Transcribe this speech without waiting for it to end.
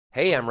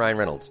Hey, I'm Ryan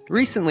Reynolds.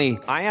 Recently,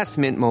 I asked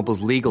Mint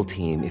Mobile's legal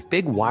team if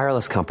big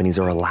wireless companies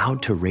are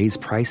allowed to raise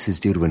prices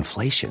due to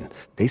inflation.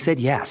 They said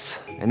yes.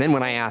 And then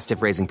when I asked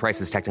if raising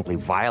prices technically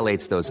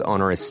violates those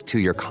onerous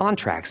two-year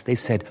contracts, they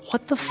said,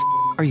 "What the f***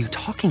 are you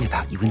talking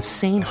about, you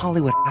insane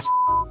Hollywood ass?"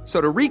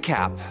 So to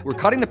recap,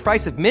 we're cutting the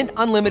price of Mint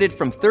Unlimited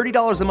from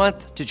 $30 a month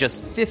to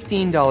just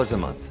 $15 a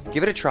month.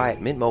 Give it a try at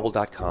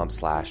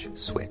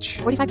mintmobile.com/switch.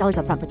 $45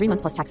 up front for 3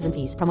 months plus taxes and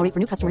fees. Promo rate for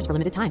new customers for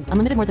limited time.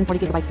 Unlimited more than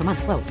 40 gigabytes per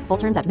month. Slows full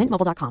terms at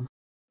mintmobile.com.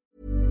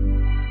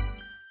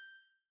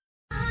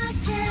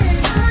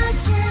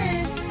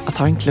 Jag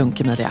tar en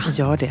klunk, Emilia.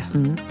 Gör det.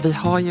 Vi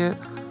har ju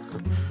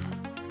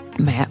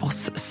med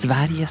oss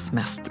Sveriges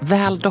mest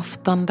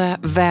väldoftande,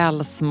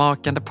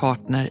 välsmakande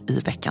partner i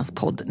veckans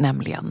podd,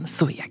 nämligen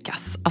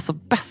Zoegas. Alltså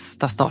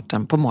bästa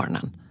starten på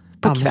morgonen.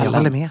 På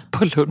kvällen,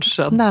 på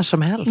lunchen. När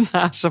som helst.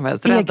 När som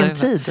helst. Egen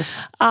tid.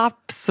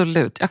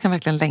 Absolut. Jag kan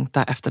verkligen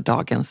längta efter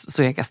dagens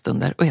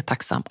Zoegas-stunder och är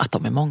tacksam att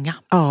de är många.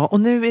 Ja, och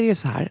nu är det ju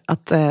så här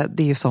att det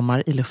är ju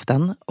sommar i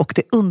luften. Och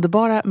det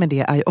underbara med det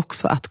är ju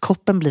också att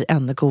koppen blir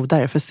ännu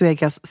godare. För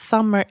Zoegas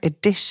Summer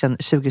Edition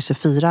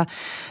 2024,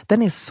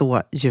 den är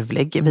så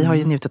ljuvlig. Vi har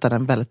ju njutit av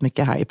den väldigt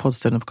mycket här i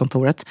poddstunden på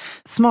kontoret.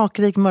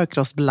 Smakrik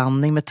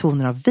mörkrostblandning med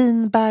toner av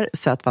vinbär,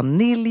 söt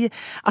vanilj.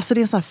 Alltså det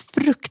är en sån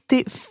här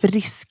fruktig,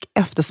 frisk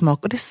eftersmak.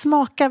 Och det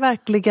smakar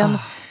verkligen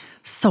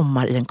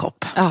sommar i en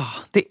kopp. Ja,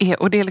 det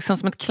är liksom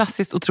som ett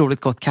klassiskt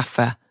otroligt gott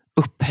kaffe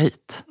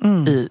upphöjt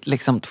i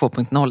liksom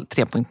 2.0,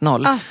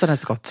 3.0. Alltså det är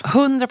så gott.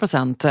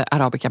 100%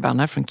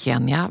 arabikabönor från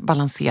Kenya,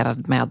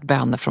 balanserad med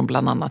bönor från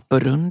bland annat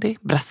Burundi,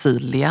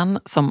 Brasilien,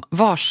 som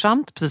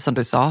varsamt, precis som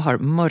du sa, har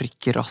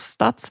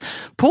mörkrostats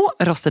på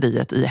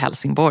rosteriet i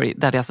Helsingborg,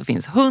 där det alltså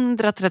finns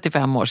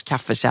 135 års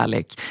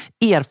kaffekärlek,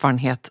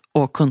 erfarenhet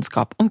och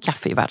kunskap om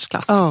kaffe i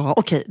världsklass. Ja,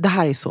 okej. Det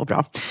här är så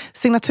bra.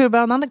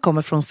 Signaturbönan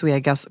kommer från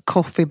Zoegas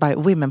Coffee by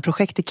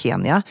Women-projekt i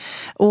Kenya.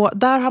 Och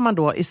där har man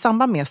då i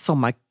samband med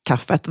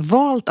sommarkaffet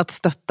valt att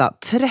stötta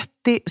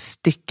 30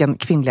 stycken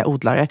kvinnliga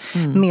odlare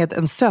med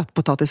en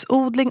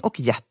sötpotatisodling och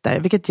jätter,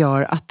 vilket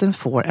gör att den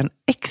får en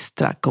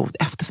extra god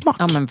eftersmak.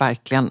 Ja, men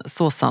verkligen,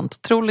 så sant.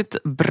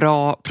 Otroligt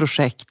bra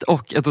projekt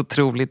och ett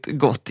otroligt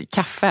gott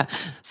kaffe.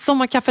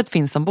 Sommarkaffet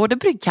finns som både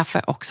bryggkaffe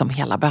och som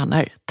hela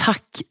bönor.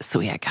 Tack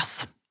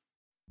Zoegas!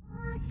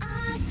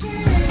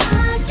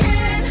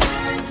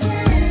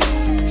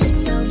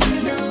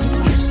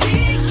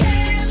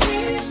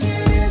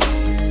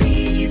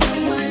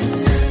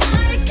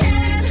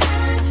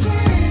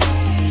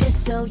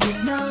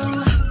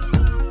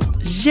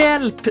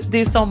 Hjälp,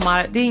 det är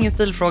sommar, det är ingen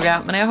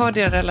stilfråga, men när jag hörde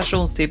era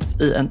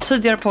relationstips i en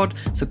tidigare podd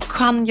så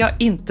kan jag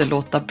inte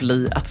låta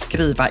bli att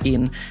skriva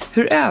in: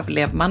 hur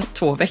överlever man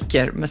 2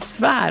 veckor med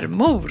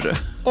svärmor?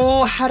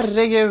 Åh,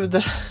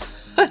 herregud.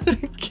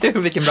 Herregud,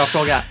 vilken bra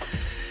fråga.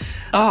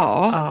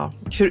 Ja.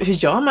 Hur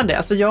gör man det?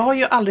 Alltså jag har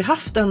ju aldrig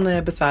haft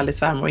en besvärlig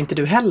svärmor, inte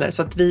du heller.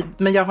 Så att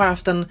men jag har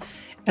haft en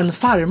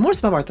farmor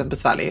som har varit en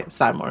besvärlig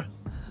svärmor.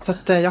 Så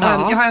att jag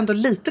har ändå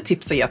lite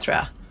tips att ge, tror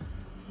jag.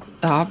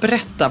 Ja,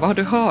 berätta, vad har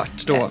du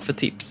hört då för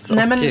tips och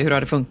hur har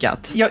det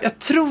funkat? Jag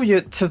tror ju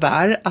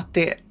tyvärr att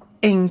det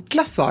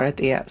enkla svaret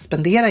är: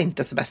 spendera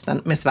inte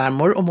semestern med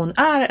svärmor om hon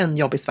är en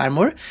jobbig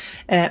svärmor.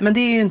 Men det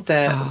är ju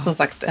inte som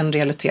sagt en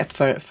realitet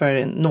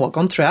för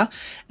någon, tror jag.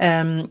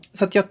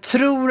 Så att jag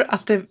tror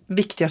att det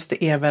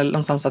viktigaste är väl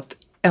någonstans att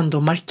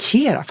ändå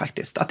markera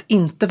faktiskt. Att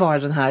inte vara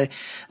den här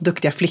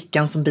duktiga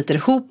flickan som biter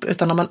ihop,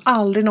 utan om man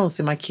aldrig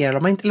någonsin markerar,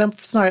 om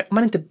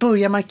man inte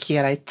börjar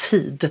markera i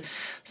tid,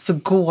 så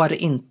går det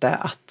inte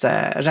att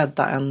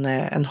rädda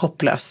en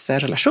hopplös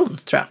relation,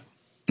 tror jag.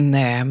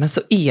 Nej, men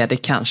så är det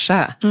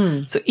kanske.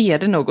 Så är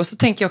det nog. Och så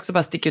tänker jag också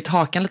bara sticka ut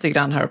hakan lite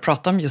grann här och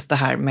prata om just det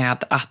här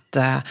med att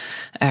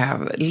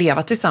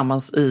leva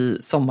tillsammans i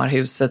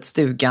sommarhuset,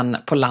 stugan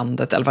på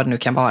landet eller vad det nu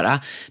kan vara.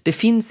 Det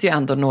finns ju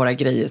ändå några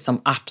grejer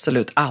som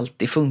absolut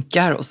alltid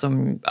funkar och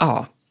som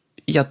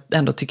jag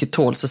ändå tycker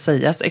tåls att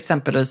sägas.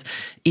 Exempelvis,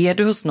 är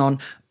du hos någon,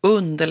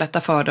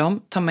 underlätta för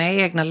dem, ta med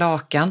egna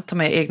lakan, ta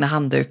med egna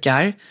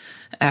handdukar.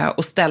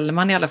 Och ställer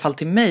man i alla fall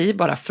till mig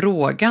bara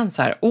frågan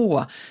så här: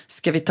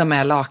 ska vi ta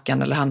med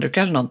lakan eller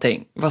handdukar eller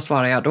någonting? Vad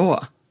svarar jag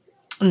då?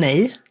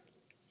 Nej,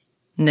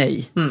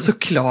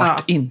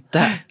 såklart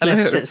inte. Eller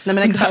hur? Precis. Nej,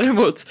 men exakt.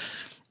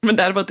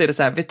 Däremot är det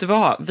så här, vet du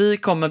vad? Vi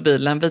kommer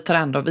bilen, vi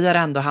har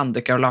ändå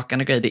handdukar och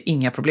lakan och grejer. Det är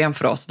inga problem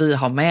för oss. Vi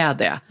har med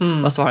det.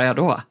 Vad svarar jag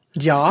då?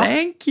 Ja.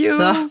 Thank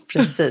you. Ja,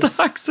 precis.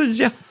 Tack så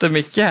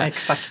jättemycket.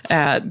 Exakt.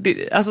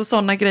 Alltså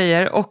sådana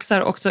grejer. Och så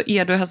här, också,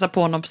 är du hälsar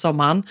på någon på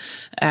sommaren,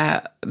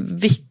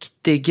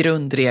 viktig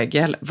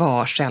grundregel: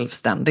 var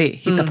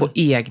självständig. Hitta på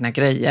egna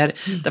grejer.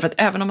 Därför att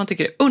även om man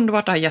tycker det är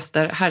underbart att ha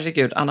gäster,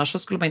 herregud, annars så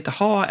skulle man inte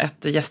ha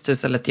ett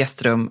gästhus eller ett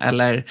gästrum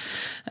eller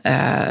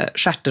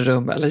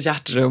stjärterum eller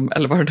hjärtrum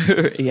eller vad det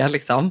nu är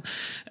liksom.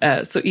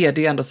 Så är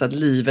det ju ändå så att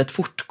livet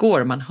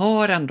fortgår. Man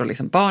har ändå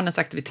liksom barnens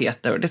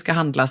aktiviteter och det ska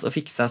handlas och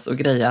fixas och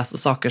grejas och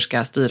saker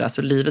ska styras,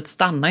 och livet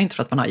stannar inte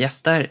för att man har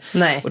gäster.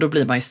 Nej. Och då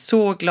blir man ju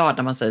så glad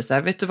när man säger så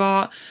här: vet du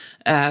vad?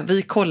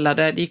 Vi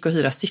kollade, det gick att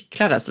hyra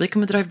cyklar där, så vi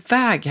kommer dra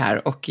iväg här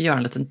här och göra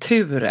en liten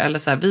tur. Eller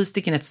så här, vi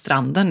sticker ner till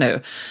stranden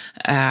nu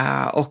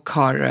och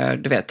har,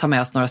 du vet, ta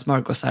med oss några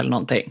smörgåsar eller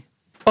någonting.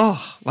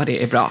 Vad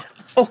det är bra.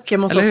 Och jag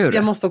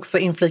måste också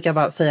inflika,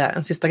 bara säga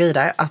en sista grej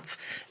där. Att,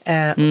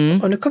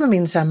 och nu kommer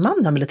min kära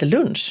man här med lite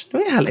lunch. Det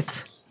är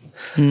härligt.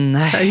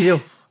 Nej. Jo.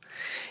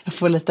 Jag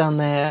får en liten...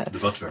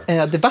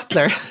 The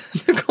Butler.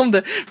 Nu kom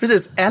det.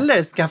 Precis.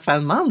 Eller skaffa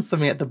en man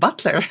som är The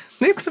Butler.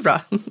 Det är också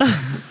bra.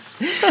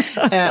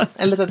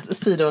 En liten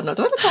sidor.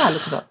 Det var lite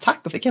härligt idag. Tack,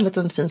 och fick en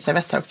liten fin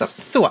servett här också.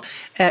 Så,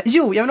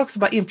 jag vill också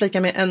bara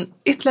inflika med en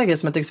ytterligare grej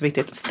som jag tycker är så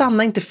viktigt.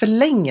 Stanna inte för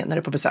länge när du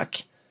är på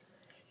besök.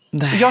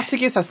 Nej, jag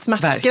tycker ju så här,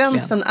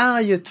 smärtgränsen verkligen.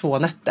 är ju 2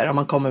 nätter om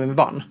man kommer med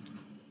barn.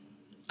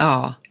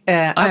 Ja.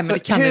 Alltså,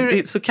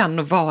 men så kan det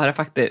nog vara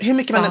faktiskt. Hur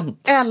mycket sant.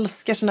 man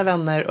älskar sina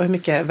vänner och hur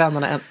mycket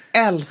vännerna än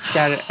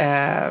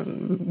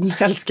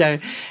älskar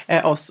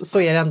oss,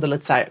 så är det ändå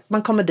lite så här,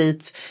 man kommer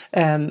dit,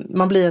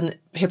 man blir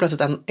helt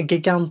plötsligt en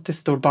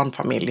gigantiskt stor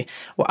barnfamilj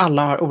och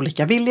alla har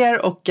olika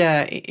viljor och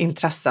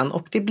intressen,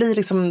 och det blir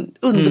liksom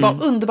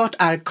underbart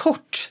är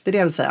kort, det är det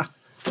jag vill säga.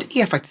 För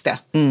det är faktiskt det.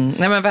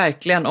 Nej men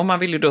verkligen, och man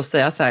vill ju då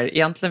säga så här,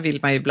 egentligen vill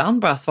man ju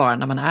ibland bara svara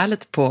när man är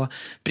lite på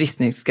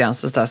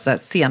bristningsgränsen. Så här,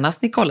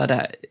 senast ni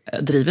kollade,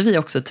 driver vi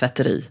också ett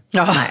tvätteri?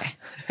 Ja. Nej.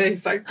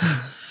 Exakt.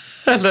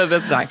 Eller en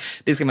restaurang.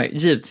 Det ska man ju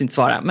givetvis inte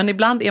svara. Men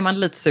ibland är man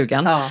lite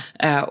sugen.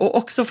 Ja. Och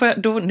också för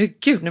då,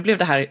 nu blev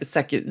det här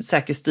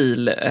säker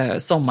stil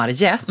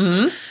sommargäst.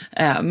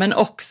 Men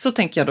också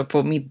tänker jag då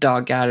på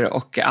middagar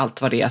och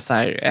allt vad det är så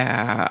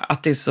här,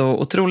 att det är så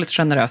otroligt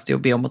generöst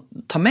att be om att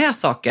ta med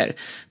saker.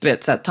 Du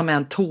vet, så här, ta med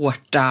en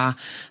tårta,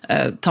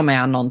 ta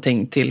med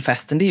någonting till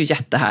festen. Det är ju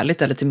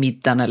jättehärligt. Eller till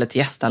middagen eller till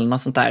gästen eller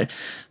något sånt där.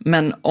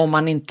 Men om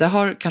man inte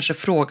har kanske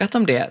frågat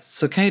om det,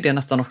 så kan ju det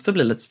nästan också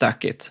bli lite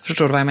stökigt.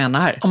 Förstår du vad jag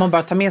menar? Om man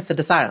bara tar med sig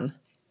desserten.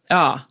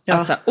 Ja.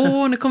 Att så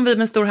här, nu kommer vi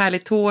med en stor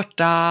härlig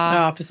tårta.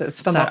 Ja,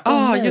 precis. Så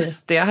här,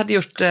 just det, jag hade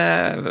gjort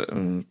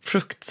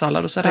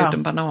fruktsallad och så hade jag gjort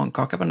en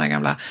banankaka på den här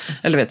gamla.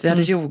 Eller vet, vi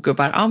hade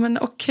jordgubbar. Men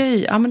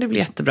okej, men det blir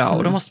jättebra.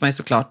 Och då måste man ju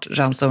såklart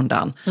rensa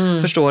undan.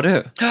 Förstår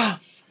du?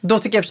 Då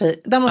tycker jag för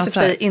sig, där måste jag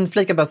för sig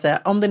inflika bara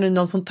säga, om det nu är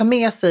någon som tar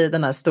med sig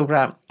den här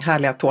stora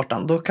härliga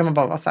tårtan, då kan man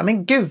bara vara så här,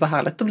 men gud vad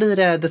härligt, då blir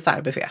det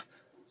dessertbuffé.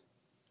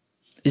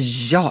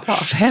 Ja,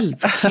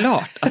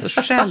 självklart.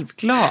 Alltså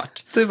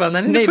självklart. Du bara,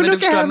 nej, men du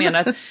förstår vad jag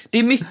menar. Det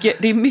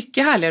är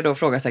mycket härligare då att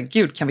fråga så här,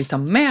 gud, kan vi ta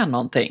med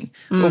någonting?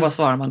 Och vad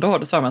svarar man då?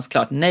 Då svarar man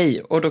såklart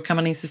nej. Och då kan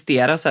man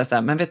insistera och säga så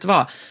här, men vet du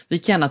vad? Vi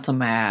kan gärna ta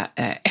med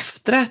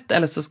efterrätt,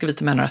 eller så ska vi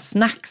ta med några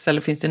snacks,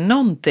 eller finns det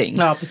någonting?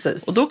 Ja,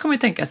 precis. Och då kan man ju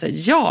tänka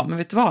sig, ja, men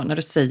vet du vad? När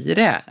du säger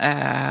det,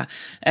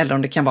 eller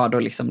om det kan vara då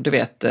liksom, du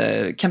vet,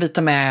 kan vi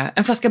ta med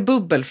en flaska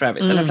bubbel för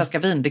övrigt, eller en flaska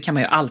vin, det kan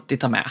man ju alltid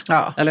ta med.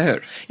 Ja. Eller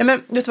hur? Ja,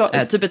 men vet du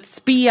vad? Typ ett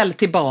spel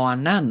till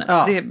barnen,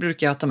 det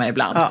brukar jag ta med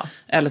ibland. Ja.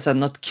 Eller så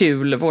något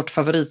kul, vårt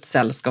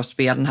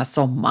favoritsällskapsspel den här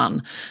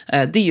sommaren.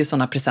 Det är ju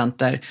sådana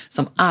presenter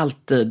som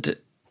alltid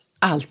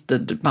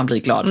man blir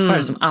glad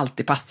för, som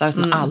alltid passar,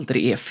 som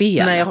aldrig är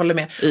fel. Nej, jag håller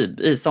med.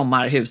 I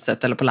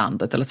sommarhuset eller på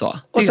landet eller så.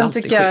 Och sen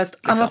tycker jag att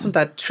annat sånt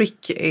där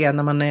trick är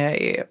när man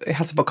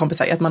hälsar på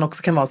kompisar, att man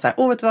också kan vara så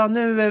här, vet du vad,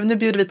 nu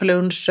bjuder vi på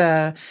lunch,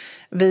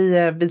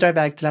 vi drar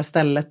iväg till det här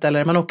stället,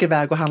 eller man åker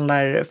iväg och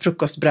handlar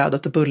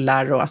frukostbrödet och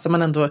bullar, och alltså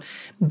man ändå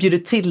bjuder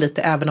till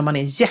lite även om man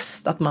är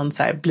gäst, att man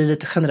så här blir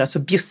lite generös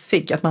och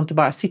bjussig, att man inte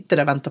bara sitter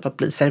där och väntar på att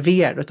bli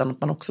serverad, utan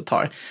att man också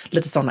tar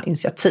lite sådana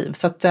initiativ.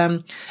 Så att,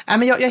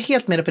 men jag är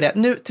helt med på det.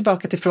 Nu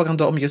tillbaka till frågan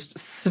då om just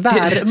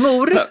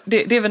svärmor.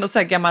 Det är väl något så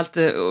här gammalt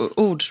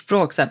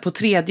ordspråk, så här, på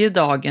 3:e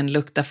dagen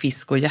luktar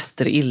fisk och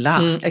gäster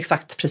illa.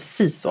 Exakt,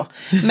 precis så.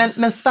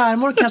 Men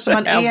svärmor kanske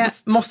man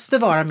måste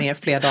vara med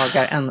fler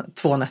dagar än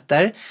 2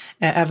 nätter.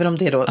 Även om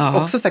det då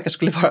också säkert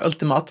skulle vara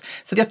ultimat.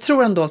 Så jag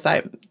tror ändå så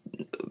här,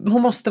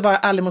 hon måste vara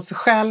ärlig mot sig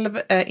själv,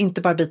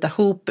 inte bara bita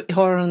ihop.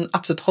 Har en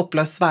absolut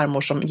hopplös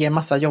svärmor som ger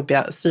massa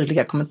jobbiga,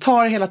 syrliga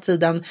kommentarer hela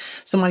tiden,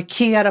 som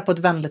markerar på ett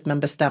vänligt men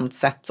bestämt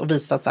sätt och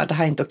visar så här, det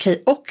här är inte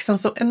okej. Och sen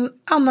så en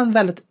annan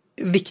väldigt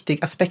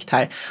viktig aspekt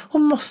här.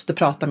 Hon måste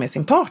prata med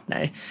sin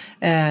partner.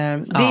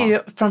 Det är ju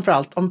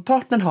framförallt om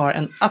partnern har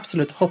en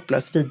absolut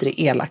hopplös, vidrig,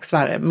 elak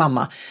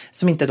mamma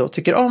som inte då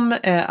tycker om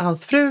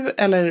hans fru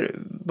eller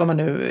vad man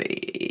nu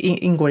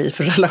ingår i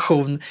för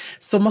relation,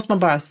 så måste man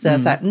bara säga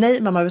så här,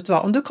 nej mamma, vet du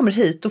vad, om du kommer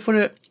hit då får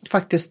du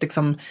faktiskt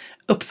liksom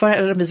uppföra,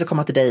 eller om vi ska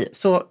komma till dig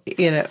så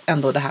är det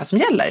ändå det här som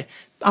gäller.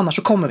 Annars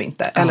så kommer vi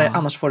inte, eller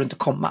annars får du inte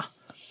komma.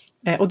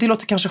 Och det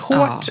låter kanske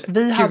hårt.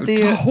 Vi hade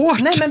ju, hårt.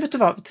 Nej, men vet du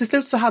vad? Till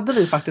slut så hade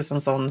vi faktiskt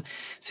en sån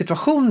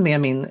situation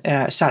med min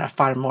kära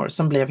farmor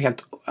som blev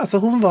helt... Alltså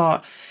hon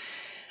var...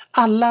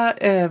 Alla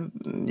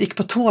gick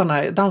på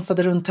tårna,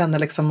 dansade runt henne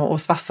liksom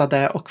och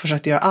svassade och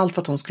försökte göra allt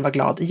för att hon skulle vara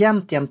glad.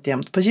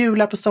 Jämt. På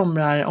jular, på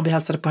somrar, om vi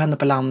hälsade på henne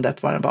på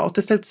landet, vad det var. Och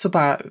till slut så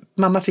bara...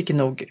 Mamma fick ju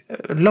nog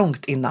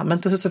långt innan,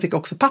 men till slut så fick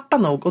också pappa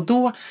nog. Och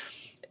då...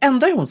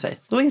 ändrade hon sig.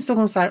 Då insåg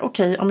hon så här,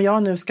 okej, om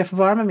jag nu ska få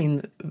vara med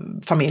min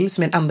familj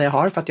som är den enda jag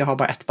har, för att jag har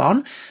bara ett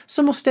barn,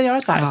 så måste jag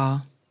göra så här.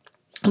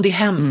 Och det är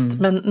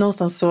hemskt, men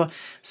någonstans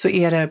så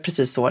är det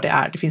precis så det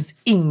är. Det finns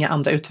inga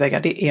andra utvägar.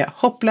 Det är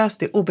hopplöst,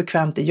 det är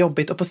obekvämt, det är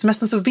jobbigt. Och på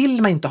semestern så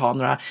vill man inte ha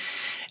några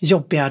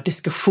jobbiga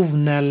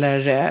diskussioner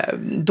eller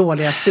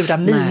dåliga sura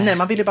miner.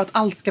 Man vill ju bara att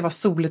allt ska vara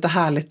soligt och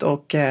härligt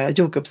och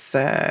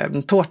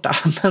jordgubbstårta.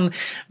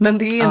 Men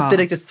det är inte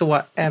riktigt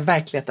så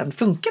verkligheten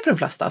funkar för de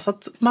flesta. Så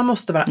att man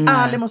måste vara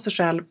ärlig mot sig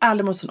själv,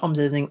 ärlig mot sin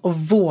omgivning och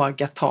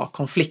våga ta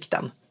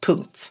konflikten.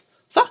 Punkt.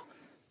 Så.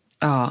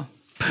 Ja.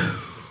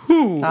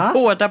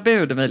 Hårda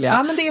bud, Emilia.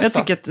 Ja, men det är jag så.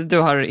 tycker att du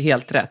har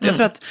helt rätt. Jag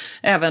tror att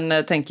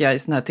även, tänker jag, i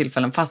såna här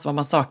tillfällen, fast vad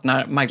man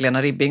saknar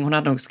Magdalena Ribbing, hon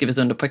hade nog skrivit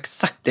under på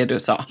exakt det du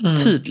sa.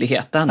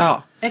 Tydligheten.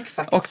 Ja,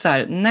 exakt. Och så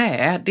här,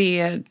 nej,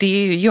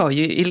 det gör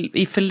ju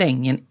i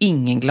förlängen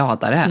ingen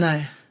gladare.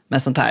 Nej. Men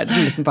sånt här,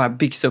 det liksom bara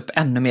byggs upp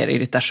ännu mer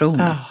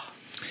irritation.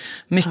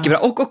 Mycket bra.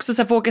 Och också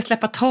så här, våga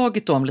släppa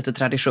taget om lite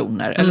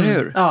traditioner, eller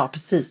hur? Ja,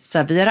 precis. Så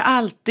här, vi har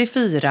alltid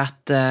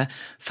firat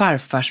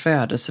farfars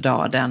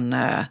födelsedag den,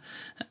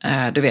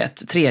 du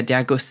vet, 3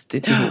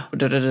 augusti till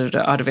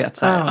ja, du vet,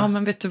 så här, ja,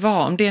 men vet du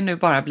vad, om det nu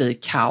bara blir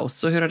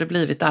kaos, och hur har det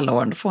blivit alla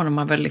år, då får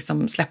man väl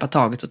liksom släppa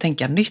taget och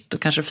tänka nytt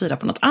och kanske fira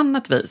på något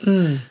annat vis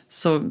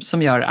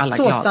som gör alla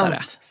Så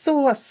gladare. sant.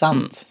 Så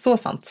sant. Så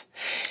sant.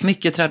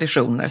 Mycket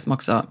traditioner som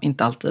också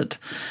inte alltid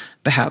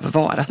behöver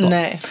vara så.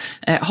 Nej.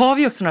 Har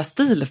vi också några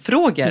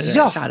stilfrågor,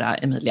 Ja. kära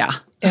Emilia?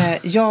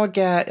 Jag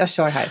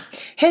kör här.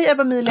 Hej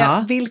Ebba och Emilia,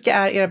 Ja. vilka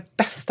är era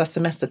bästa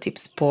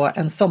semestertips på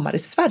en sommar i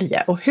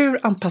Sverige? Och hur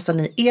anpassar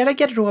ni era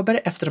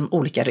garderober efter de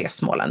olika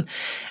resmålen?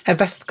 Är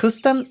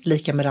västkusten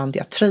lika med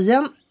randiga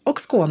tröjan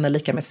och Skåne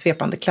lika med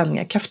svepande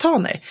klänningar,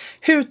 kaftaner?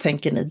 Hur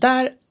tänker ni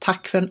där?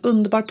 Tack för en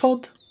underbar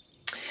podd.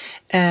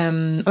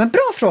 En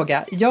bra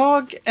fråga.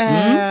 Jag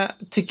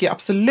tycker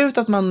absolut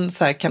att man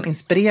så här kan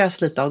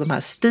inspireras lite av de här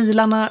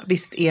stilarna.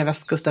 Visst är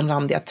västkusten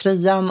randiga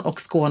tröjan,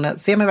 och Skåne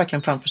ser man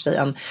verkligen framför sig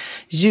en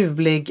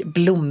ljuvlig,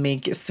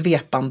 blommig,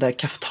 svepande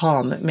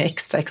kaftan med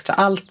extra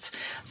allt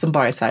som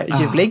bara är så här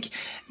ljuvlig.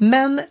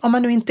 Men om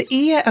man nu inte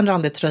är en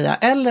randig tröja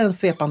eller en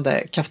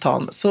svepande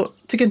kaftan, så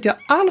tycker inte jag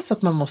alls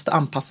att man måste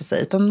anpassa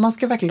sig, utan man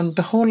ska verkligen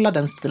behålla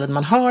den stilen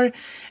man har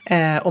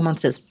och man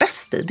trivs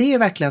bäst i. Det är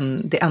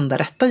verkligen det enda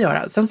rätta att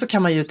göra. Sen så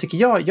kan man ju, tycker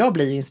jag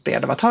blir ju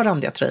inspirerad av att ha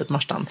randiga tröjor på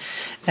Marstrand.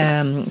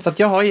 Så att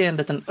jag har ju en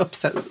liten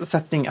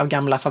uppsättning av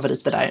gamla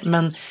favoriter där.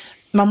 Men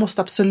man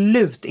måste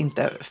absolut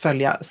inte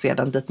följa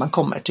sedan dit man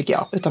kommer, tycker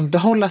jag. Utan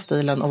behålla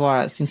stilen och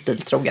vara sin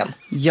stil trogen.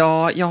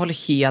 Ja, jag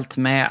håller helt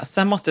med.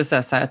 Sen måste jag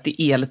säga så här att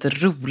det är lite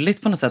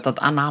roligt på något sätt att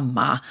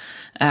anamma.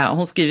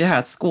 Hon skriver här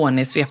att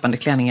Skåne är svepande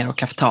klänningar och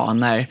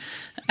kaftaner.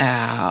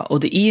 Och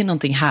det är ju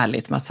någonting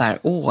härligt med att så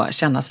här,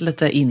 känna sig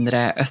lite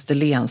inre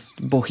österlenskt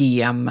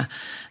bohem.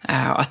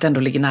 Och att det ändå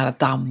ligger nära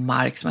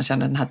Danmark, så man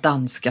känner den här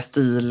danska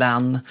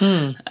stilen.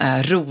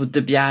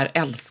 Rodebjer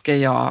älskar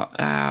jag.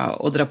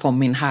 Och dra på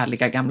min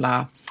härliga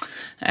gamla,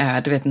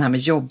 du vet den här med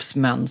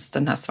jobbsmönster,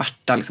 den här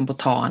svarta liksom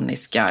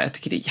botaniska. Jag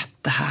tycker det är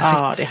jättehärligt.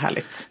 Ja, det är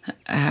härligt.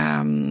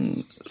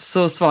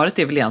 Så svaret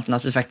är väl egentligen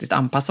att vi faktiskt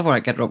anpassar våra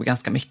garderober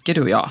ganska mycket,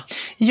 du och jag.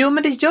 Jo,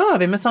 men det gör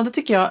vi. Men samtidigt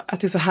tycker jag att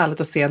det är så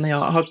härligt att se när jag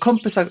har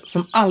kompisar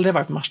som aldrig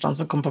varit på Marstrand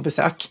som kommer på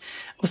besök.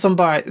 Och som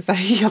bara är så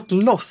här helt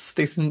lost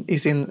i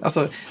sin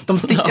alltså,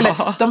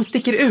 de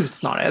sticker ut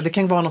snarare. Det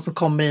kan vara någon som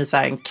kommer i så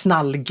här en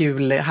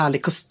knallgul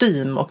härlig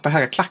kostym och på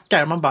höga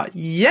klackar. Och man bara,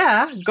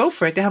 yeah, go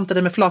for it. Jag hämtar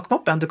dig med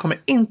flakmoppen. Du kommer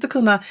inte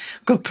kunna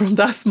gå på de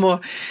där små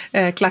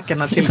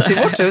klackarna till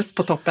vårt hus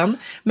på toppen.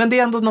 Men det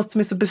är ändå något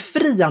som är så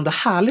befriande och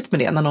härligt med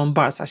det. När någon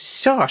bara så här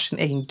kör sin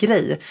egen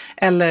grej.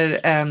 Eller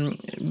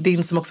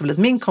din som också blivit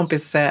min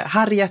kompis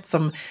Harriet,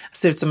 som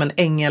ser ut som en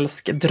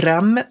engelsk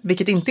dröm.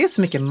 Vilket inte är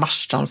så mycket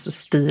Marstrands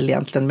stil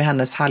egentligen, med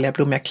hennes härliga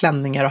blommiga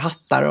klänningar och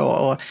hattar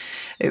och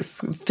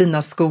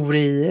fina skor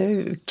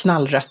i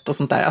knallrött och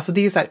sånt där. Alltså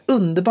det är så här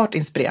underbart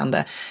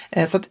inspirerande.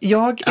 Så att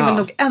jag är väl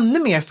nog ännu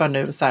mer för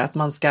nu så här att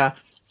man ska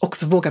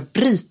också våga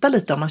bryta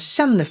lite om man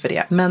känner för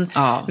det. Men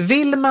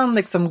vill man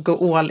liksom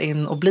gå all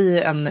in och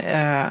bli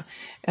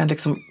en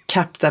liksom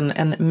captain,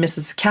 en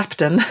Mrs.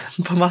 Captain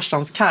på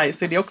Marstrands kaj,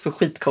 så är det också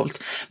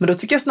skitcoolt. Men då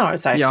tycker jag snarare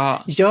så här,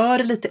 gör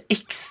det lite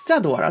extra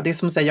då. Det är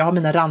som att säga, jag har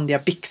mina randiga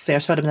byxor,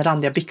 jag körde mina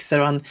randiga byxor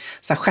och en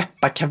så här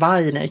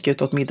skepparkavaj när jag gick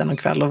ut åt middagen och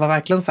kväll och var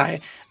verkligen så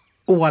här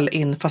all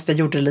in, fast jag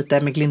gjorde det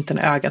lite med glimten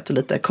i ögat och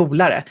lite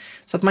coolare.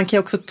 Så att man kan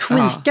ju också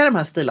tweaka de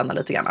här stilarna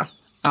lite grann.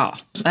 Ja,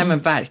 nej men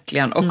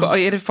verkligen. Och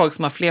är det folk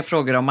som har fler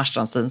frågor om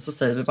Marstrandsstilen, så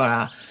säger vi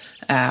bara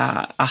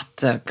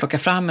att plocka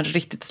fram en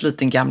riktigt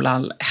sliten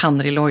gamla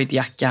Henry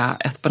Lloyd-jacka,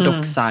 ett par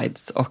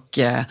Docksides och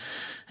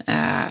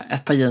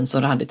ett par jeans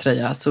och en randig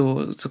tröja,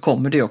 så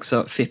kommer det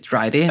också fit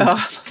right in. Ja,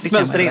 det kan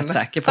man vara rätt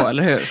säker på,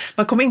 eller hur?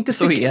 Man kommer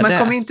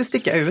inte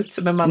sticka ut,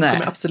 men man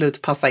kommer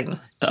absolut passa in.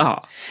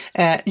 Ja.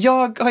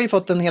 Jag har ju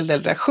fått en hel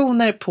del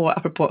reaktioner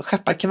apropå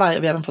skepparkavaj,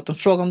 och vi har även fått en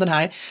fråga om den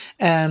här.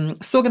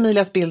 Såg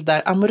Emilias bild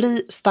där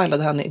Amaury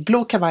stylade henne i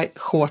blå kavaj,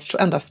 shorts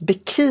och endast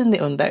bikini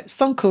under.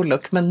 Som cool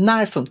look, men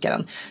när funkar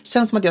den?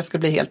 känns som att jag skulle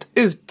bli helt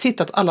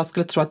uttittad. Alla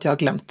skulle tro att jag har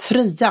glömt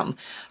tröjan.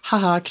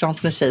 Haha, kram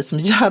från en tjej som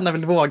gärna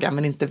vill våga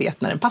men inte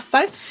vet när den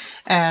passar.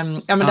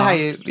 Det här är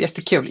ju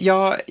jättekul.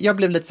 Jag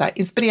blev lite så här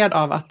inspirerad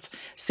av att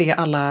se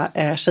alla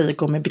tjejer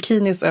gå med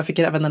bikinis. Och jag fick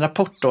även en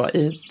rapport då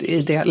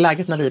i det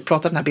läget när vi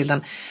plåtade den här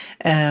bilden.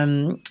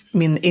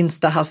 Min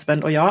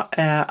Insta-husband och jag.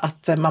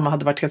 Att mamma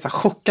hade varit helt så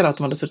chockad att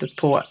de hade suttit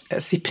på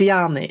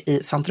Cipriani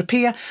i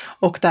Saint-Tropez.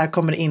 Och där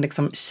kommer det in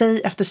liksom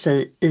tjej efter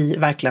tjej i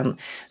verkligen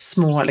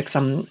små,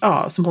 liksom,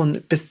 som hon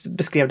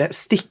beskrev det,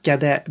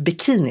 stickade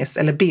bikinis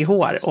eller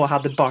BH:ar och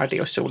hade bara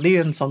det och kjol. Det är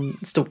ju en sån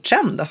stor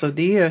trend. Alltså har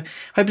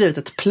ju blivit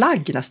ett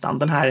plagg nästan,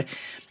 den här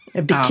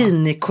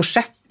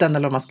bikinikorsetten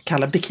eller vad man ska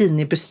kalla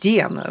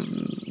bikinibustién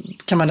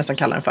kan man nästan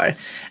kalla den för.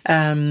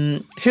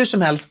 Hur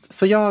som helst,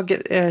 så jag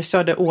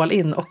körde all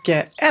in och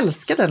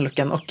älskade den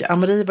looken. Och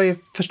Amaury var ju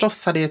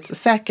förstås, hade ju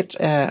säkert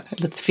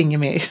lite finger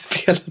med i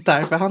spelet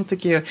där. För han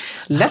tycker ju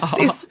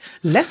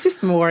less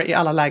is more i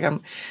alla lägen.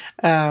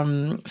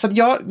 Så att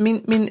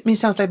min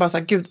känsla är bara så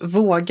här, gud,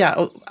 våga.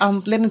 Och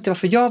anledningen till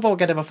varför jag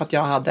vågade var för att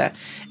jag hade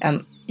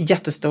en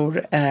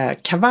jättestor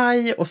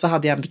kavaj och så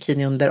hade jag en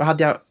bikini under, och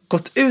hade jag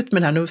gått ut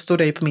med den här, nu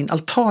stod jag ju på min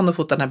altan och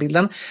fotade den här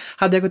bilden,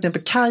 hade jag gått ner på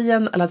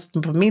kajen eller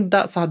suttit på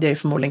middag så hade jag ju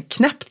förmodligen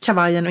knäppt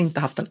kavajen och inte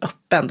haft den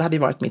öppen. Det hade ju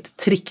varit mitt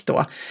trick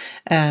då.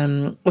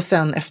 Och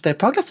sen efter ett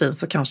par glas vin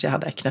så kanske jag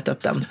hade knäppt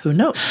upp den, who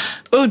knows.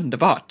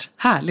 Underbart,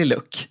 härlig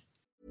look.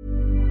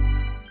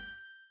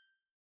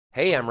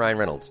 Hey, I'm Ryan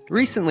Reynolds.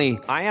 Recently,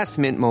 I asked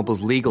Mint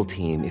Mobile's legal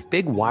team if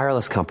big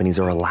wireless companies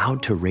are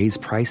allowed to raise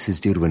prices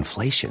due to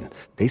inflation.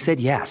 They said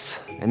yes.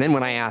 And then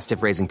when I asked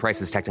if raising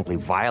prices technically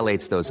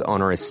violates those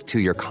onerous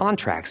 2-year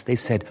contracts, they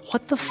said,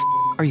 "What the f***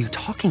 are you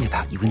talking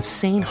about, you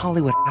insane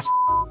Hollywood ass?"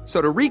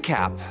 So to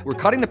recap,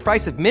 we're cutting the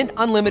price of Mint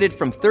Unlimited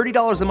from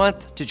 $30 a month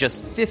to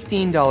just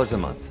 $15 a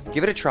month.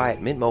 Give it a try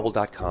at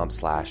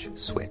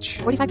mintmobile.com/switch.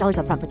 $45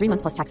 up front for 3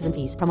 months plus taxes and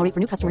fees. Promo rate for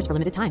new customers for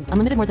limited time.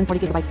 Unlimited more than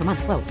 40 gigabytes per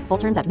month. Slows full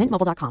terms at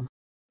mintmobile.com.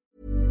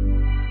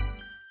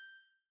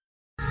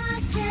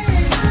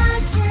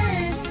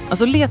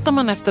 Alltså letar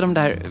man efter de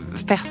där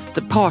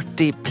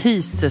festparty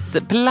pieces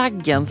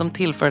plaggen som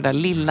tillför det där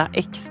lilla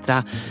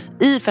extra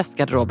i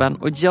festgarderoben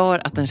och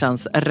gör att den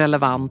känns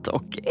relevant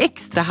och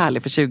extra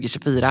härlig för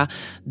 2024,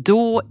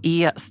 då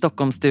är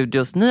Stockholm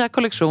Studios nya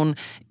kollektion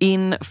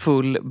In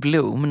Full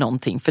Bloom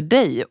någonting för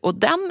dig. Och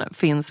den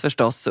finns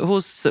förstås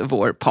hos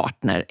vår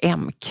partner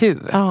MQ.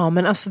 Ja,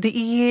 men alltså det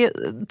är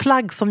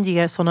plagg som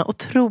ger såna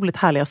otroligt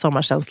härliga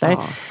sommarkänslor.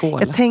 Ja,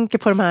 skål. Jag tänker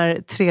på de här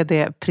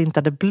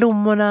 3D-printade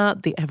blommorna,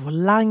 det är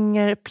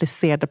volanger,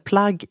 plisserade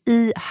plagg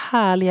i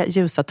härliga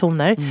ljusa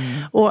toner.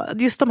 Och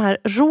just de här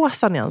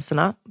rosa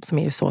nyanserna, som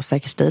är ju så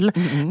säker stil,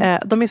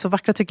 de är så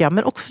vackra tycker jag.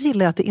 Men också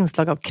gillar jag att det är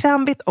inslag av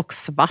krämvitt och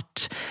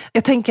svart.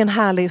 Jag tänker en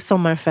härlig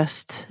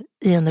sommarfest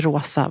i en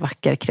rosa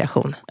vacker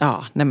kreation.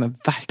 Ja, nej men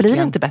verkligen. Blir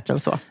det inte bättre än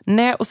så?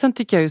 Nej, och sen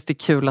tycker jag just det är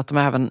kul att de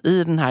även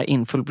i den här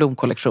In Full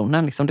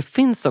Bloom-kollektionen, liksom, det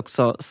finns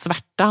också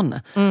svärtan.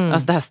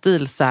 Alltså det här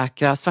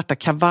stilsäkra, svarta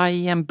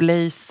kavajen,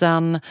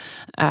 blazen,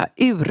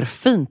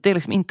 urfint. Det är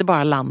liksom inte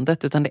bara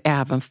landet utan det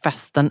är även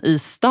festen i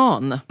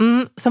stan.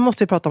 Sen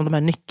måste vi prata om de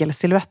här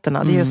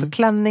nyckelsilhuetterna. Det är ju så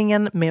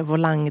klänningen med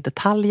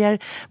volangdetaljer,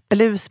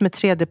 blus med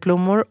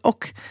 3D-plommor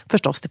och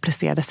förstås det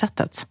plisserade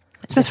sättet.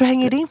 Som jag tror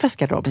hänger i din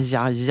festgarderob.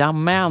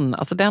 Jajamän,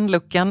 alltså den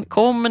looken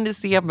kommer ni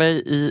se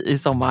mig i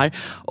sommar.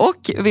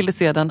 Och vill du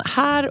se den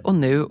här och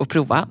nu och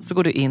prova så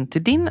går du in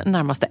till din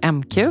närmaste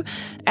MQ.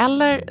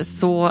 Eller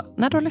så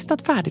när du har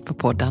lyssnat färdigt på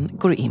podden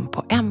går du in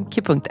på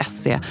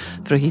mq.se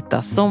för att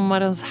hitta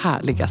sommarens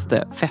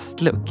härligaste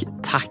festlook.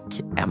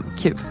 Tack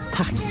MQ.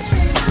 Tack.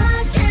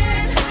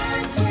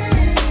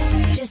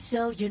 Just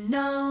so you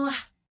know.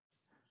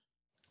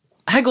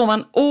 Här går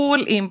man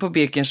all in på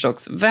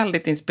Birkenstocks,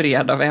 väldigt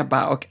inspirerad av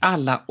Ebba och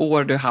alla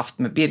år du haft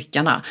med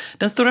Birkarna.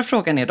 Den stora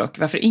frågan är dock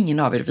varför ingen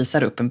av er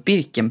visar upp en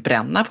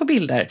Birkenbränna på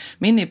bilder.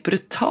 Min är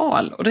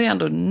brutal och det är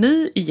ändå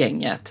ny i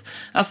gänget.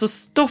 Alltså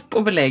stopp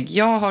och belägg,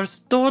 jag har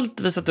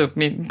stolt visat upp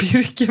min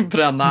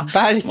Birkenbränna.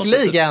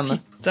 Verkligen!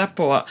 Måste titta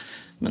på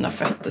mina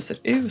fötter ser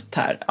ut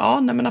här. Ja,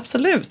 nej men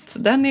absolut.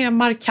 Den är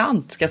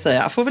markant ska jag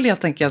säga. Jag får väl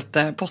helt enkelt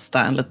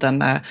posta en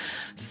liten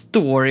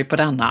story på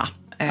denna.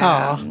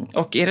 Ja.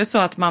 Och är det så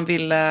att man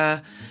vill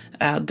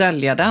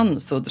dölja den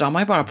så drar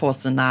man ju bara på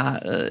sina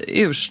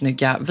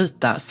ursnygga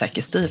vita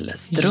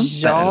säkerstilstrumpor,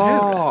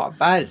 ja,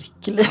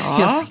 verkligen.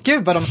 Ja.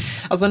 Gud vad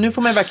alltså nu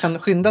får man verkligen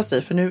skynda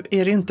sig för nu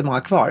är det inte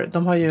många kvar.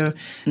 De har ju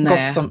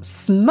gått som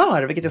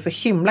smör, vilket är så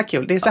himla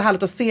kul. Det är så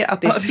härligt att se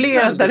att det är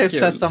fler där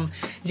ute som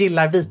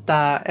gillar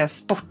vita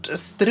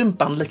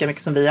sportstrumpan lika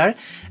mycket som vi gör.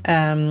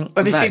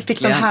 Och vi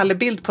fick en härlig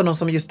bild på någon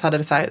som just hade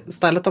det så här,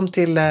 stylat dem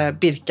till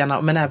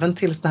Birkarna men även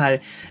till såna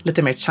här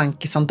lite mer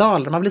chunky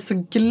sandaler. Man blir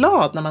så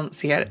glad när man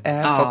ser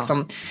folk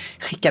som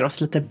skickar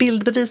oss lite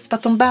bildbevis på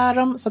att de bär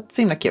dem. Så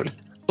himla kul.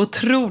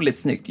 Otroligt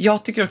snyggt.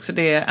 Jag tycker också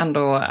det är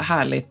ändå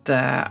härligt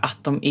att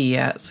de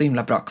är så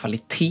himla bra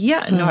kvalitet.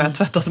 Nu har jag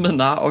tvättat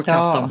mina och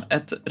haft dem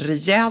ett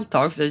rejält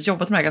tag, för vi har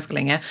jobbat med det ganska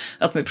länge.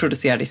 Att de är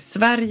producerade i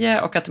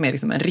Sverige och att de är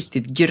liksom en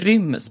riktigt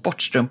grym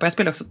sportstrumpa. Jag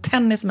spelar också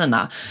tennis i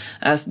mina.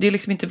 Så det är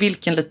liksom inte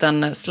vilken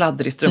liten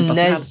sladdrig strumpa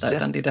som helst,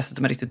 utan det är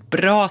dessutom en riktigt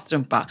bra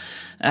strumpa.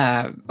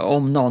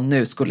 Om någon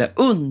nu skulle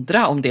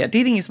undra om det. Det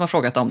är ingen som har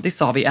frågat om, det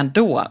sa vi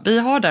ändå. Vi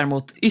har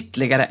däremot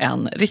ytterligare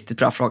en riktigt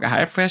bra fråga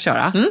här. Får jag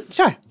köra?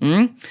 Kör.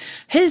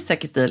 Hej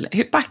Säkerstil,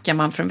 hur backar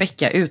man för en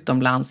vecka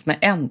utomlands med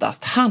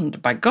endast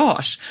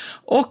handbagage?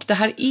 Och det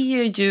här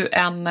är ju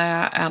en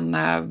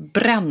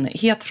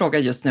brännhet fråga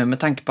just nu, med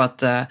tanke på att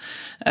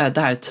det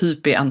här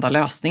typ är enda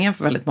lösningen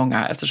för väldigt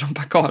många, eftersom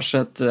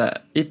bagaget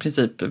i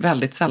princip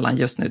väldigt sällan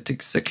just nu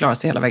tycks klara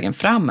sig hela vägen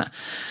fram.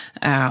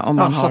 Om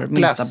man har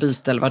minsta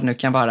byte eller vad det nu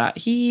kan vara.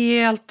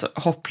 Helt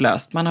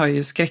hopplöst. Man har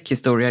ju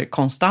skräckhistorier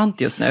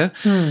konstant just nu.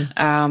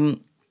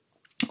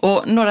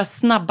 Och några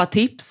snabba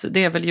tips,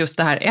 det är väl just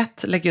det här.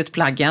 1, lägg ut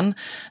plaggen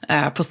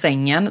på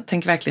sängen.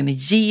 Tänk verkligen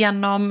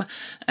igenom.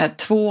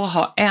 2,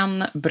 ha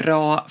en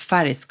bra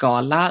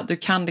färgskala. Du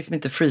kan liksom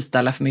inte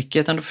freestyla för mycket,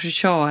 utan du får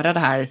köra det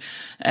här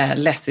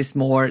less is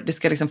more. Det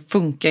ska liksom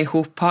funka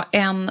ihop. Ha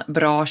en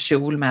bra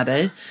kjol med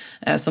dig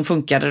som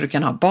funkar, där du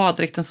kan ha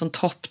baddräkten som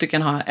topp. Du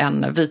kan ha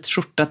en vit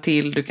skjorta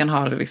till. Du kan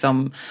ha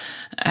liksom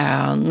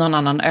någon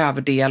annan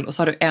överdel. Och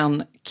så har du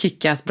en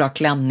kickass bra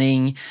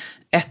klänning.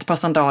 1 par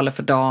sandaler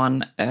för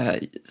dagen.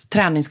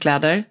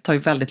 Träningskläder tar ju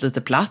väldigt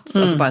lite plats.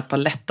 Alltså bara ett par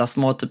lätta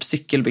små typ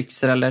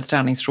cykelbyxor eller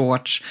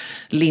träningsshorts,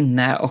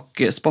 linne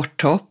och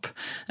sporttopp.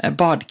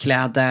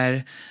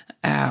 Badkläder.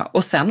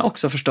 Och sen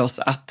också förstås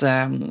att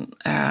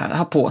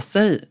ha på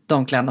sig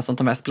de kläderna som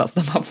tar mest plats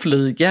när man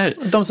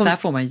flyger. Så här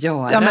får man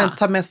göra. Ja, men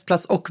tar mest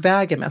plats och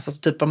väger mest.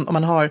 Alltså typ om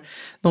man har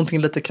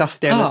någonting lite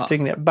kraftigare eller lite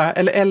tyngre. Bara,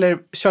 eller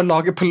kör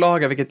lager på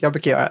lager, vilket jag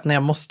brukar göra när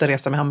jag måste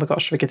resa med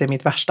handbagage, vilket är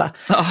mitt värsta.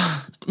 Ja,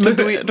 men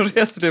då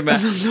reser du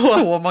med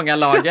så många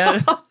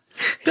lager.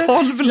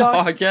 12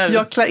 lager.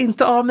 Jag klär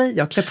inte av mig,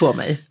 jag klär på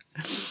mig.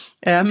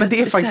 Men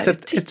det är faktiskt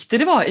jag tyckte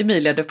det var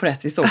Emilia de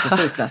Porrett vi såg på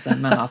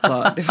flygplatsen, men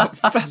alltså det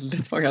var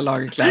väldigt många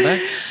lagerkläder.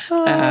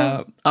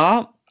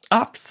 Ja,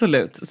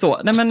 absolut.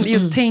 Så, nej, men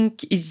just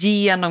tänk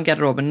igenom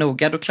garderoben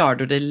noga, då klarar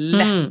du dig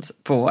lätt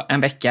på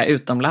en vecka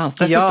utomlands.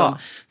 Dessutom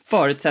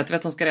förutsätter vi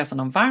att de ska resa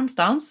någon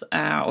varmstans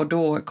och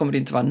då kommer det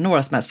inte vara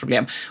några som helst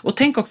problem. Och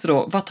tänk också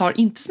då, vad tar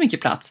inte så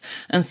mycket plats?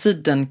 En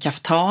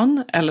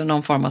sidenkaftan eller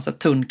någon form av så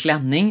tunn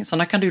klänning.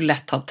 Sådana kan du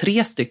lätt ha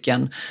 3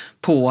 stycken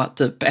på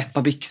typ ett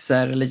par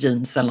byxor eller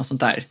jeans eller något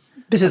sånt där.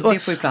 Precis, alltså, det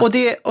får ju plats.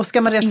 Och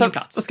ska man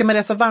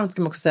resa varmt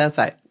ska man också säga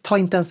så här, ta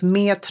inte ens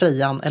med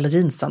tröjan eller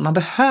jeansen. Man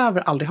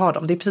behöver aldrig ha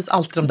dem. Det är precis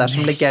alltid de där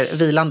som ligger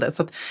vilande.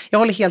 Så att jag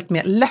håller helt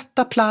med.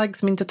 Lätta plagg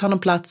som inte tar någon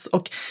plats.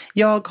 Och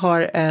jag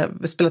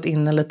har spelat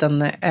in en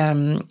liten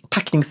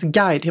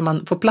packningsguide, hur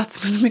man får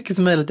plats med så mycket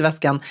som möjligt i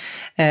väskan.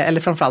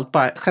 Eller framförallt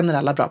bara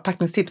generella bra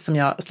packningstips som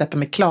jag släpper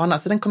med Klarna.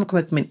 Så den kommer komma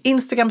ut på min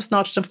Instagram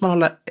snart, så den får man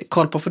hålla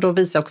koll på. För då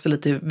visar jag också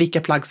lite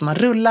vilka plagg som man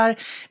rullar,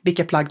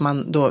 vilka plagg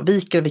man då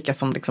viker, vilka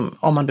som liksom,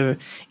 om man du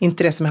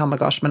inte reser med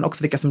handbagage, men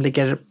också vilka som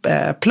ligger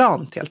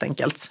plant helt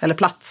enkelt, eller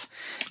plats.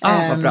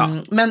 Vad bra.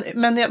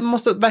 Men jag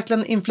måste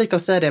verkligen inflika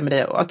och säga det med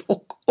dig.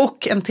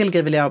 Och en till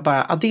grej vill jag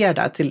bara addera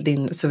där till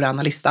din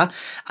suveräna lista.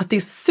 Att det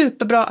är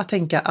superbra att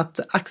tänka att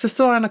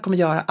accessoarerna kommer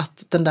göra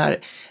att den där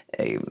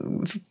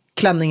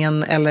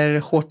klänningen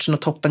eller shortsen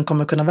och toppen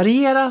kommer kunna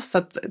variera. Så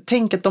att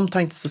tänk att de tar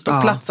inte så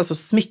stor plats. Alltså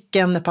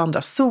smycken, på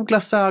andra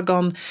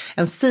solglasögon,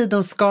 en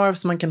sidenscarf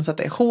som man kan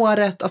sätta i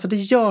håret. Alltså det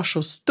gör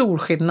så stor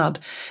skillnad.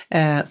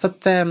 Så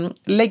att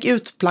lägg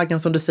ut plaggen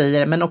som du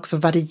säger, men också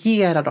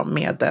variera dem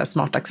med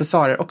smarta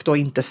accessoarer och då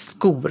inte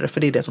skor,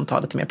 för det är det som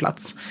tar lite mer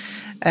plats.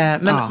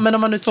 Men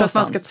om man nu tror att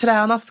man ska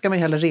träna, så ska man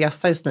ju hellre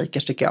resa i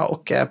sneakers tycker jag,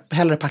 och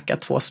hellre packa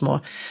 2 små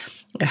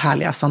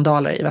härliga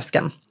sandaler i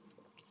väskan.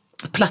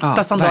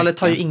 Platta sandaler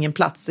tar ju ingen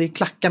plats. Det är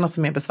klackarna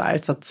som är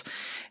besväret. Så att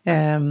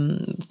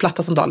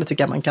platta sandaler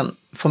tycker jag man kan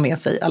få med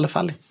sig i alla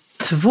fall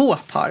 2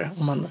 par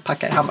om man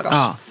packar i handbagage.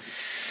 Ja.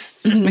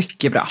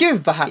 Mycket bra.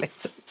 Gud vad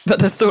härligt. Men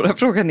den stora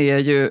frågan är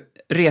ju,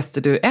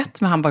 reste du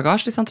 1 med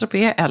handbagage till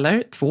Saint-Tropez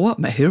eller 2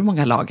 med hur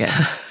många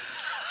lager?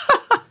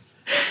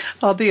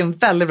 Ja, det är en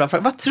väldigt bra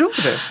fråga. Vad tror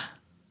du?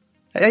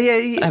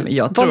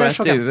 Jag tror att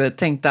du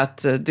tänkte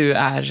att du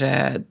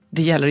är,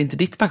 det gäller inte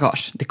ditt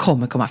bagage, det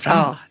kommer komma fram.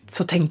 Ja,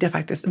 så tänkte jag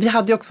faktiskt. Vi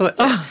hade ju också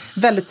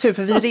väldigt tur,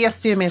 för vi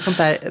reser ju med sånt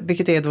där,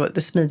 vilket är då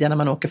det smidiga när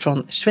man åker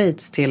från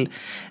Schweiz till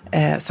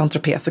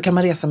Saint-Tropez, så kan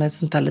man resa med ett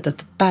sånt där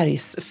litet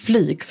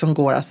bergsflyg som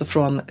går alltså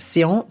från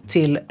Sion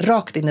till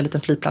rakt in i en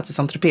liten flygplats i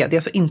Saint-Tropez. Det är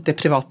alltså inte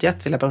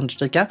privatjet, vill jag bara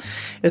understryka,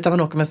 utan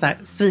man åker med såna här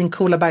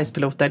svincoola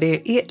bergspiloter.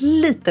 Det är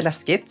lite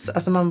läskigt,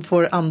 alltså man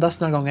får andas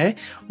några gånger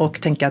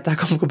och tänka att det här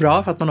kommer gå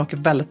bra, för att man åker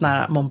väldigt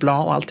nära Mont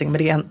Blanc och allting, men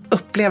det är en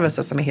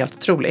upplevelse som är helt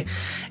otrolig.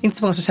 Inte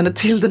så många som känner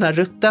till den här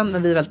rutten,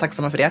 men vi är väldigt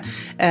tacksamma för det.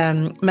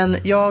 Men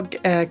jag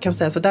kan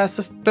säga så där,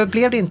 så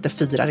blev det inte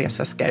 4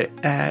 resväskor,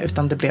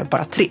 utan det blev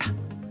bara 3.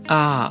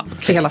 Okay.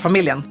 För hela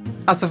familjen.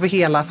 Alltså för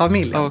hela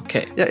familjen.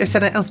 Okay. Jag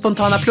känner en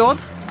spontan applåd,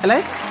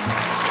 eller?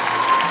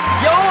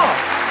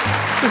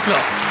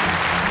 Såklart.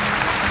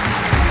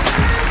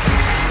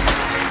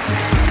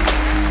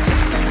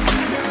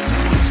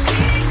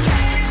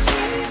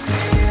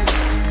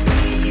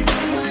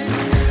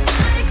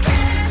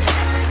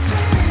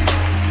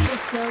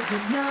 Just so you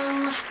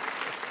know.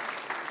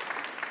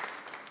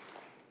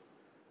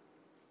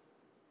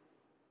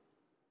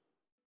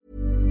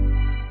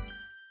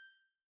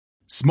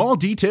 Small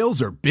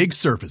details are big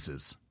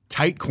surfaces.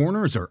 Tight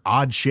corners are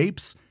odd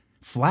shapes.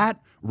 Flat,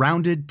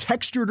 rounded,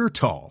 textured, or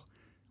tall.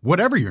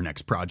 Whatever your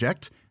next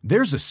project,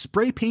 there's a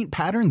spray paint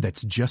pattern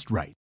that's just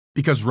right.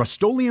 Because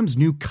Rust-Oleum's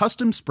new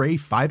Custom Spray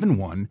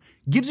 5-in-1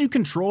 gives you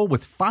control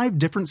with 5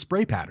 different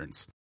spray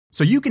patterns.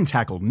 So you can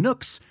tackle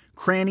nooks,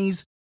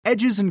 crannies,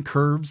 edges, and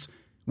curves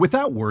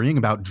without worrying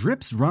about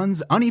drips,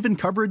 runs, uneven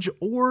coverage,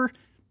 or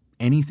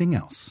anything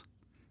else.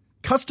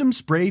 Custom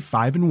Spray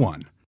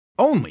 5-in-1.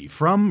 Only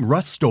from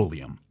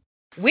Rust-Oleum.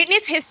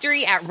 Witness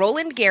history at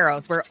Roland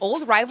Garros, where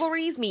old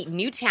rivalries meet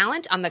new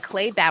talent on the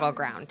clay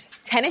battleground.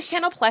 Tennis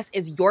Channel Plus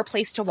is your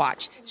place to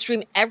watch.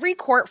 Stream every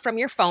court from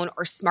your phone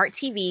or smart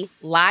TV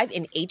live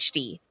in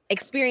HD.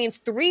 Experience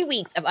 3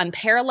 weeks of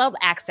unparalleled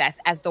access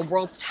as the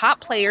world's top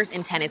players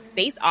in tennis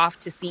face off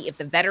to see if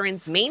the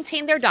veterans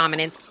maintain their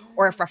dominance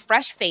or if a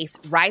fresh face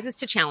rises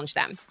to challenge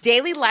them.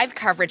 Daily live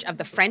coverage of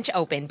the French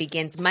Open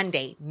begins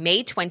Monday,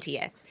 May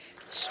 20th.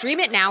 Stream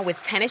it now with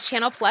Tennis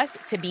Channel Plus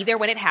to be there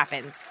when it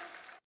happens.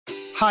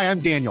 Hi,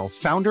 I'm Daniel,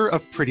 founder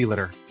of Pretty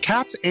Litter.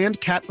 Cats and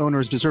cat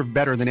owners deserve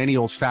better than any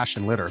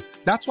old-fashioned litter.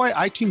 That's why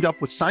I teamed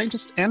up with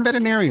scientists and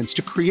veterinarians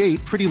to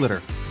create Pretty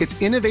Litter.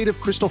 Its innovative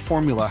crystal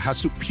formula has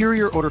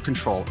superior odor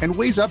control and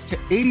weighs up to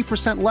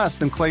 80% less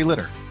than clay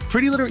litter.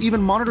 Pretty Litter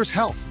even monitors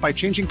health by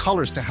changing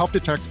colors to help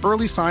detect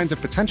early signs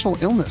of potential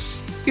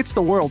illness. It's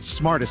the world's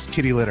smartest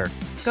kitty litter.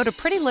 Go to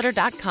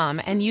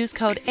prettylitter.com and use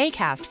code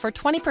ACAST for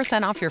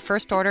 20% off your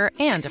first order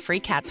and a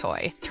free cat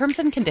toy. Terms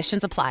and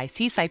conditions apply.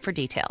 See site for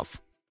details.